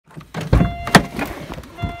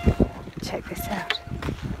check this out.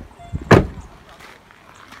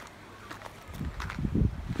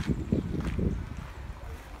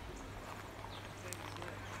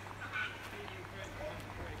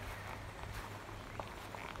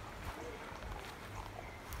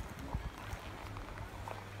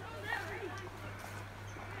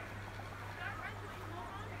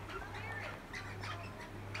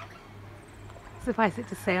 Suffice it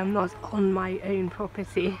to say, I'm not on my own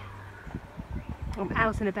property. I'm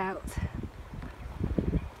out and about.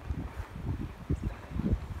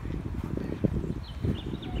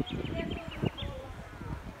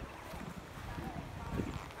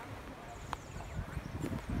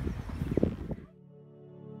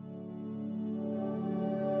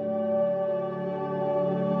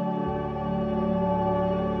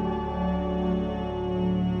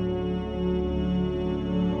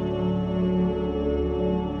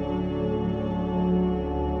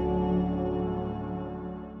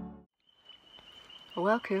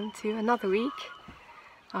 Welcome to another week.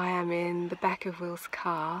 I am in the back of Will's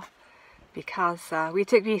car because we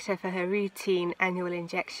took Vita for her routine annual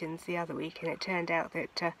injections the other week, and it turned out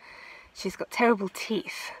that she's got terrible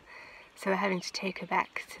teeth, so we're having to take her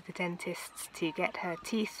back to the dentist's to get her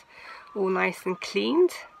teeth all nice and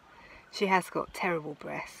cleaned. She has got terrible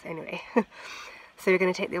breath anyway. So we're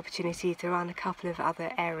going to take the opportunity to run a couple of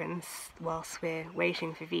other errands whilst we're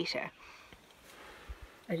waiting for Vita.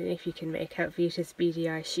 I don't know if you can make out Vita's beady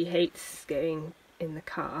eyes. She hates going in the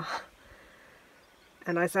car.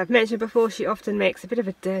 And as I've mentioned before, she often makes a bit of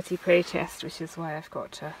a dirty protest, which is why I've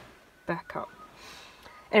got to back up.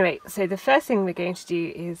 Anyway, so the first thing we're going to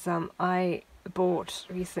do is I bought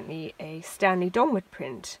recently a Stanley Donwood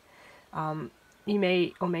print. You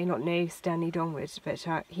may or may not know Stanley Donwood, but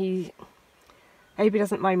I hope he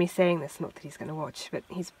doesn't mind me saying this, not that he's going to watch, but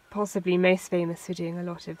he's possibly most famous for doing a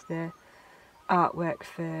lot of the artwork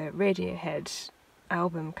for Radiohead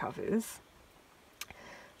album covers.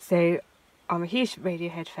 So I'm a huge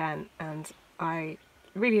Radiohead fan and I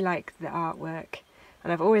really like the artwork,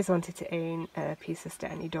 and I've always wanted to own a piece of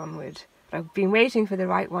Stanley Donwood. I've been waiting for the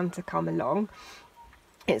right one to come along.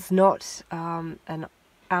 It's not an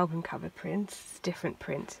album cover print, it's a different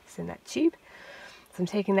print, it's in that tube. So I'm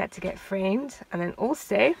taking that to get framed, and then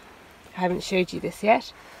also, I haven't showed you this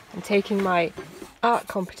yet, I'm taking my art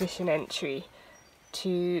competition entry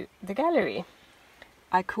to the gallery.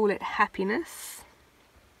 I call it Happiness.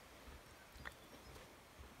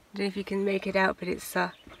 I don't know if you can make it out, but it's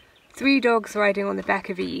 3 dogs riding on the back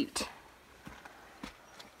of a ute.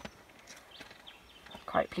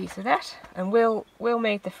 Quite pleased with that, and Will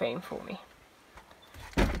made the frame for me.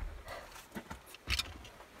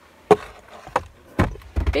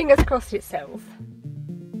 Fingers crossed it sells.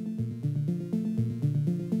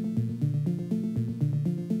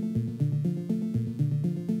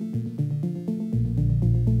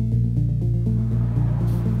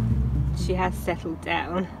 She has settled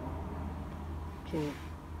down. Can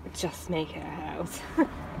just make her out.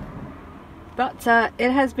 But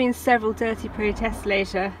it has been several dirty protests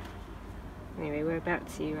later. Anyway, we're about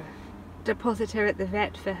to deposit her at the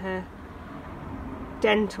vet for her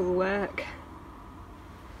dental work.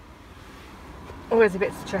 Always a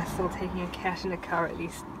bit stressful taking a cat in a car, at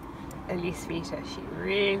least Vita. She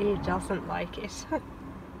really doesn't like it.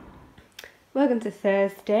 Welcome to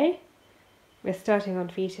Thursday. We're starting on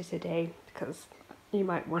Vita today because you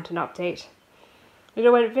might want an update. It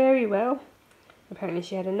all went very well. Apparently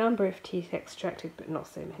she had a number of teeth extracted, but not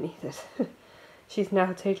so many that she's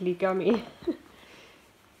now totally gummy.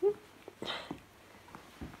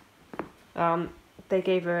 They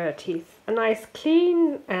gave her her teeth a nice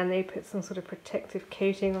clean, and they put some sort of protective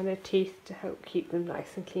coating on her teeth to help keep them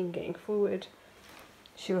nice and clean going forward.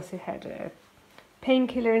 She also had a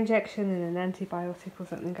painkiller injection and an antibiotic or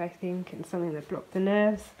something, I think, and something that blocked the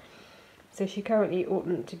nerves. So she currently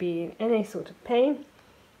oughtn't to be in any sort of pain.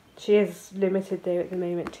 She is limited though at the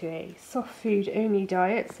moment to a soft food only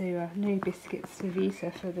diet, so no biscuits for Vita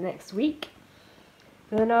for the next week.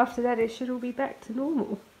 And then after that it should all be back to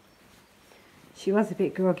normal. She was a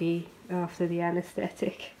bit groggy after the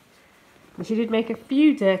anaesthetic. And she did make a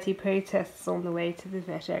few dirty protests on the way to the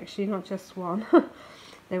vet, actually, not just one.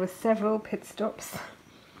 There were several pit stops.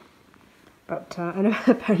 But I know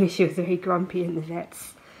apparently she was very grumpy in the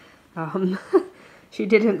vets. She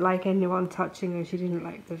didn't like anyone touching her, she didn't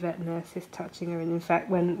like the vet nurses touching her, and in fact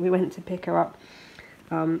when we went to pick her up,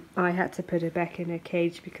 I had to put her back in her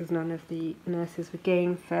cage because none of the nurses were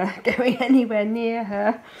game for going anywhere near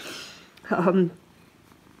her.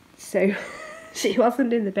 So she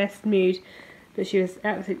wasn't in the best mood, but she was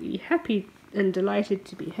absolutely happy and delighted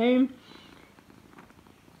to be home.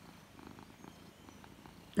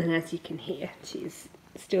 And as you can hear, she's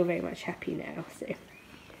still very much happy now, so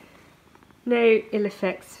no ill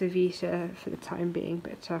effects for Vita for the time being,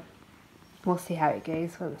 but we'll see how it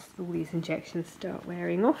goes once all these injections start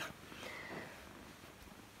wearing off.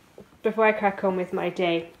 Before I crack on with my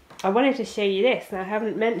day, I wanted to show you this. Now, I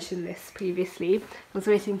haven't mentioned this previously. I was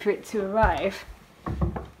waiting for it to arrive.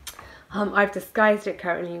 I've disguised it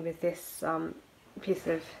currently with this piece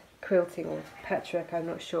of quilting or patchwork, I'm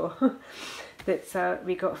not sure, that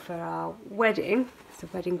we got for our wedding. It's a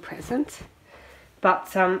wedding present.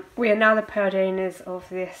 But we are now the proud owners of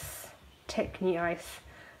this Techni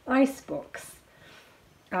ice box.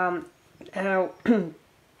 Now,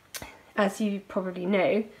 as you probably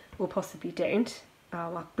know, or possibly don't,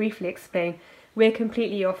 I'll briefly explain, we're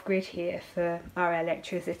completely off-grid here for our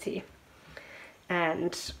electricity.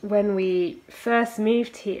 And when we first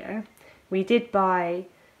moved here, we did buy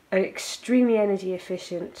an extremely energy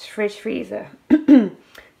efficient fridge freezer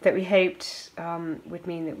that we hoped would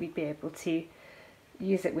mean that we'd be able to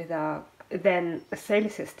use it with our then solar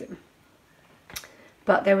system.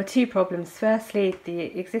 But there were two problems. Firstly, the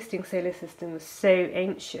existing solar system was so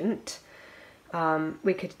ancient,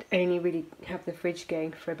 we could only really have the fridge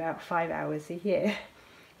going for about 5 hours a year.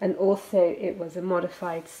 And also it was a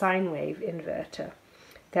modified sine wave inverter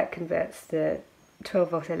that converts the 12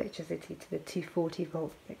 volt electricity to the 240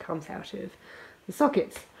 volt that comes out of the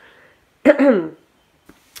sockets.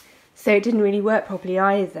 So it didn't really work properly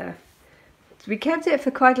either. So we kept it for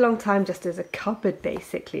quite a long time just as a cupboard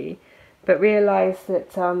basically, but realised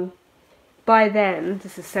that by then,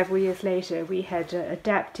 this is several years later, we had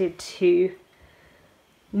adapted to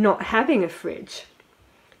not having a fridge.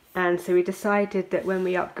 And so we decided that when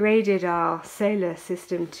we upgraded our solar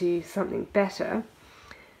system to something better,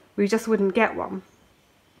 we just wouldn't get one.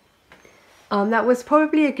 That was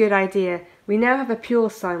probably a good idea. We now have a pure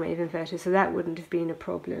sine wave inverter, so that wouldn't have been a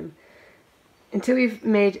problem. Until we've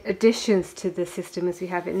made additions to the system as we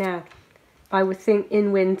have it now, I would think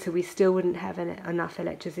in winter we still wouldn't have enough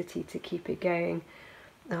electricity to keep it going.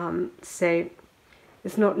 So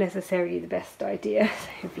it's not necessarily the best idea.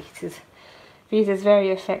 Vita's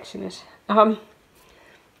very affectionate.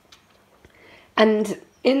 And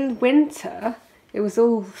in winter, it was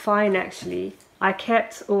all fine actually. I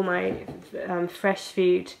kept all my fresh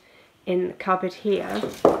food in the cupboard here.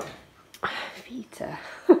 Vita.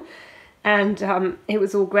 And it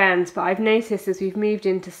was all grand, but I've noticed as we've moved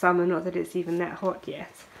into summer, not that it's even that hot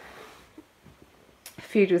yet,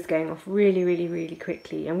 food was going off really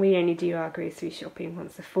quickly, and we only do our grocery shopping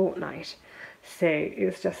once a fortnight, so it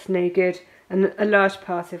was just no good. And a large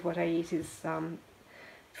part of what I eat is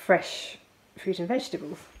fresh fruit and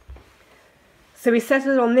vegetables. So we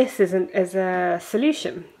settled on this as a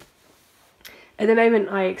solution. At the moment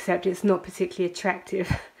I accept it's not particularly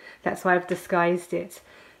attractive, that's why I've disguised it.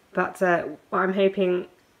 But I'm hoping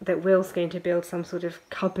that Will's going to build some sort of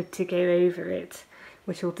cupboard to go over it,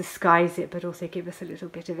 which will disguise it but also give us a little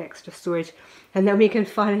bit of extra storage. And then we can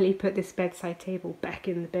finally put this bedside table back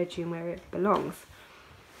in the bedroom where it belongs.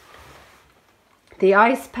 The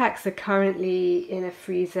ice packs are currently in a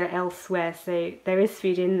freezer elsewhere, so there is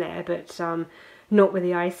food in there, but not with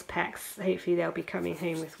the ice packs. Hopefully they'll be coming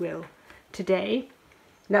home with Will today.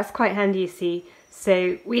 And that's quite handy, you see.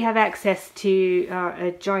 So we have access to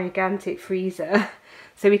a gigantic freezer,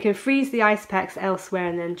 so we can freeze the ice packs elsewhere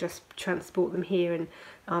and then just transport them here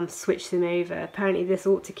and switch them over. Apparently this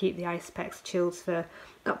ought to keep the ice packs chilled for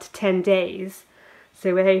up to 10 days,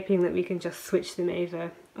 so we're hoping that we can just switch them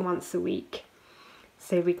over once a week.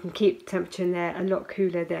 So we can keep the temperature in there a lot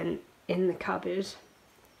cooler than in the cupboard,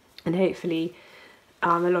 and hopefully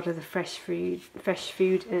a lot of the fresh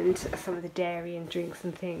food and some of the dairy and drinks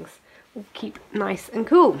and things will keep nice and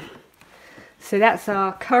cool. So that's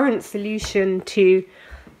our current solution to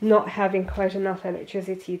not having quite enough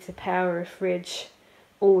electricity to power a fridge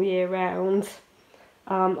all year round.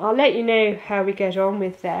 I'll let you know how we get on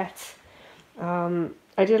with that.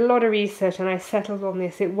 I did a lot of research and I settled on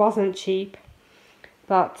this. It wasn't cheap,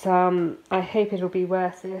 but I hope it'll be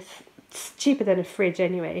worth it. It's cheaper than a fridge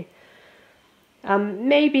anyway.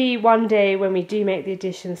 Maybe one day when we do make the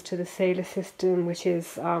additions to the solar system, which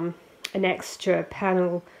is an extra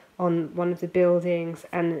panel on one of the buildings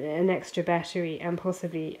and an extra battery and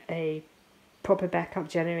possibly a proper backup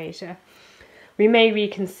generator, we may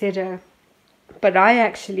reconsider. But I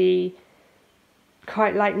actually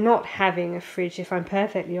quite like not having a fridge, if I'm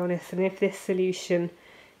perfectly honest, and if this solution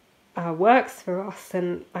works for us,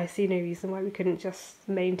 then I see no reason why we couldn't just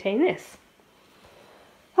maintain this.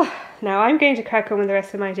 Now I'm going to crack on with the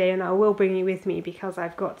rest of my day, and I will bring you with me because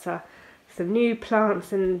I've got some new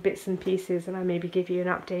plants and bits and pieces, and I maybe give you an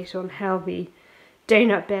update on how the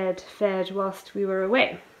donut bed fed whilst we were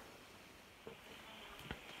away.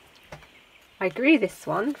 I grew this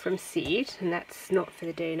one from seed, and that's not for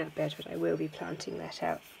the donut bed, but I will be planting that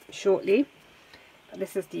out shortly. But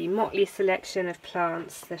this is the motley selection of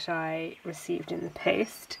plants that I received in the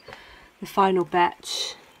post, the final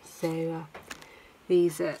batch. So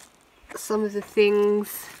these are some of the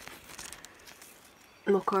things.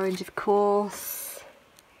 Mock orange, of course,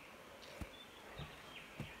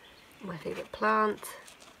 my favourite plant,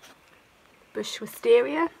 bush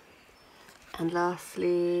wisteria, and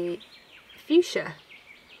lastly fuchsia.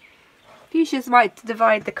 Fuchsias might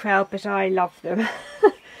divide the crowd, but I love them.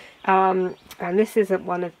 And this isn't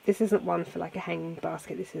one for like a hanging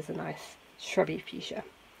basket. This is a nice shrubby fuchsia.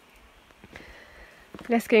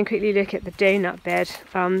 Let's go and quickly look at the donut bed.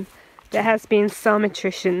 There has been some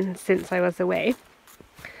attrition since I was away,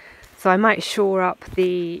 so I might shore up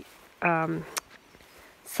the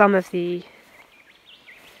some of the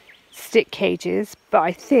stick cages, but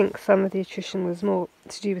I think some of the attrition was more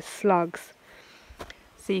to do with slugs.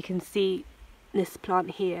 So you can see this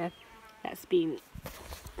plant here, that's been,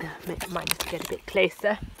 might just get a bit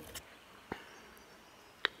closer.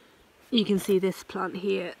 You can see this plant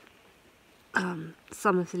here,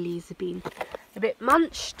 some of the leaves have been a bit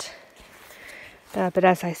munched, but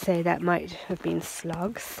as I say, that might have been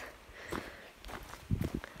slugs.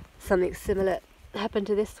 Something similar happened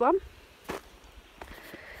to this one.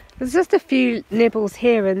 There's just a few nibbles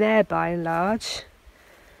here and there by and large,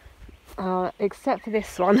 except for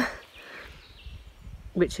this one,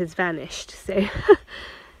 which has vanished. So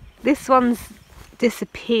this one's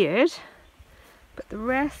disappeared, but the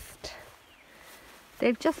rest,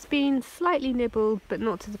 they've just been slightly nibbled, but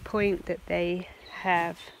not to the point that they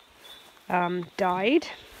have died.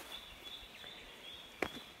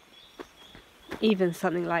 Even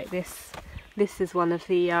something like this. This is one of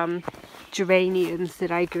the geraniums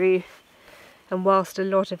that I grew, and whilst a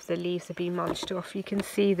lot of the leaves have been munched off, you can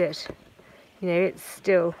see that, you know, it's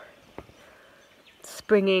still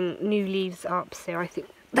springing new leaves up, so I think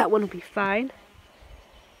that one will be fine.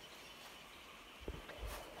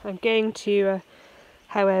 I'm going to,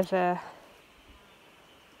 however,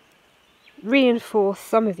 reinforce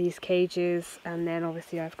some of these cages, and then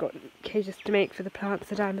obviously I've got cages to make for the plants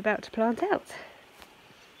that I'm about to plant out.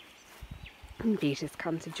 And Vita's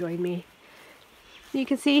come to join me. You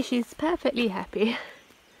can see she's perfectly happy,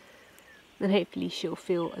 and hopefully she'll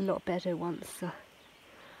feel a lot better once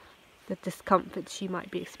the discomfort she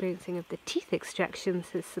might be experiencing of the teeth extractions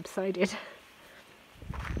has subsided.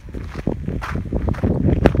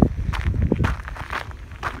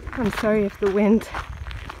 I'm sorry if the wind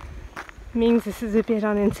means this is a bit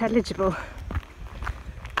unintelligible.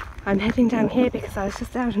 I'm heading down here because I was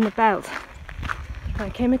just out and about. I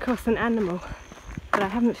came across an animal that I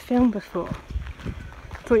haven't filmed before.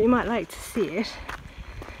 Thought you might like to see it.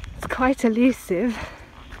 It's quite elusive,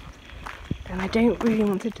 and I don't really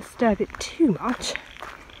want to disturb it too much.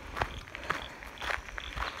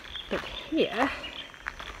 But here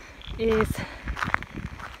is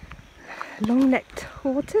long-necked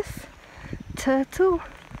tortoise, turtle.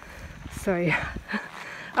 Sorry,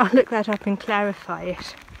 I'll look that up and clarify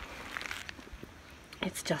it.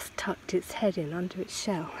 It's just tucked its head in under its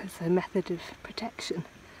shell as a method of protection.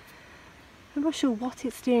 I'm not sure what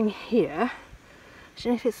it's doing here. I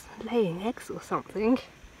don't know if it's laying eggs or something. It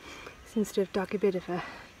seems to have dug a bit of a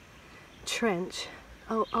trench.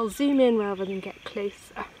 I'll zoom in rather than get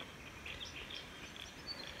closer.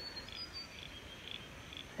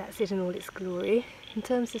 That's it in all its glory. In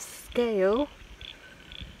terms of scale,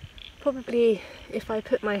 probably if I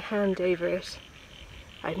put my hand over it,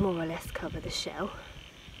 I'd more or less cover the shell.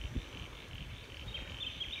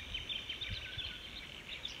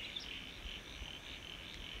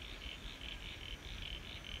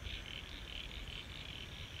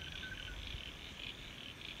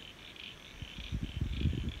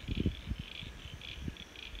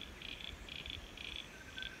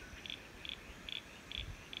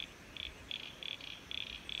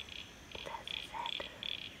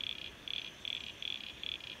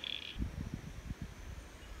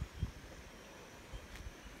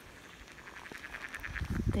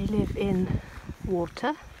 They live in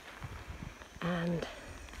water, and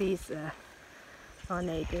these are our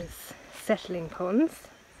neighbours' settling ponds,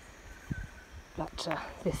 but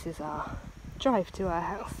this is our drive to our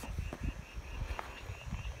house.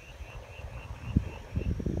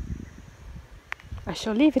 I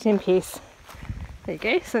shall leave it in peace. There you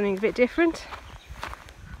go, something a bit different.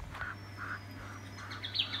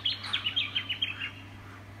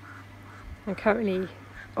 I'm currently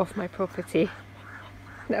off my property.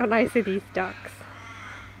 How nice are these ducks?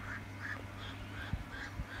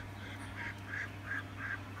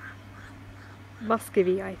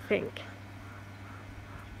 Muscovy, I think.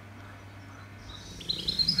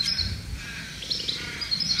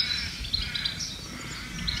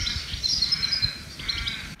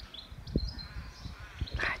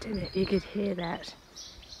 I don't know if you could hear that.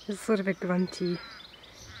 There's sort of a grunty,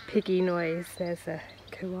 piggy noise. There's a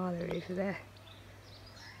koala over there.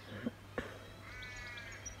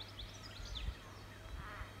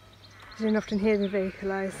 I don't often hear the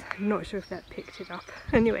vocalise. I'm not sure if that picked it up.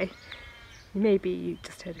 Anyway, maybe you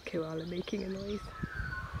just heard a koala making a noise.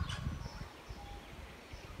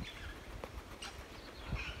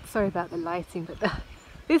 Sorry about the lighting, but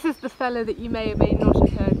this is the fella that you may or may not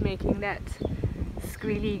have heard making that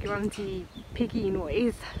squealy, grunty, piggy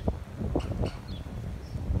noise.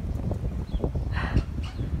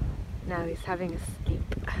 Now he's having a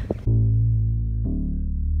sleep.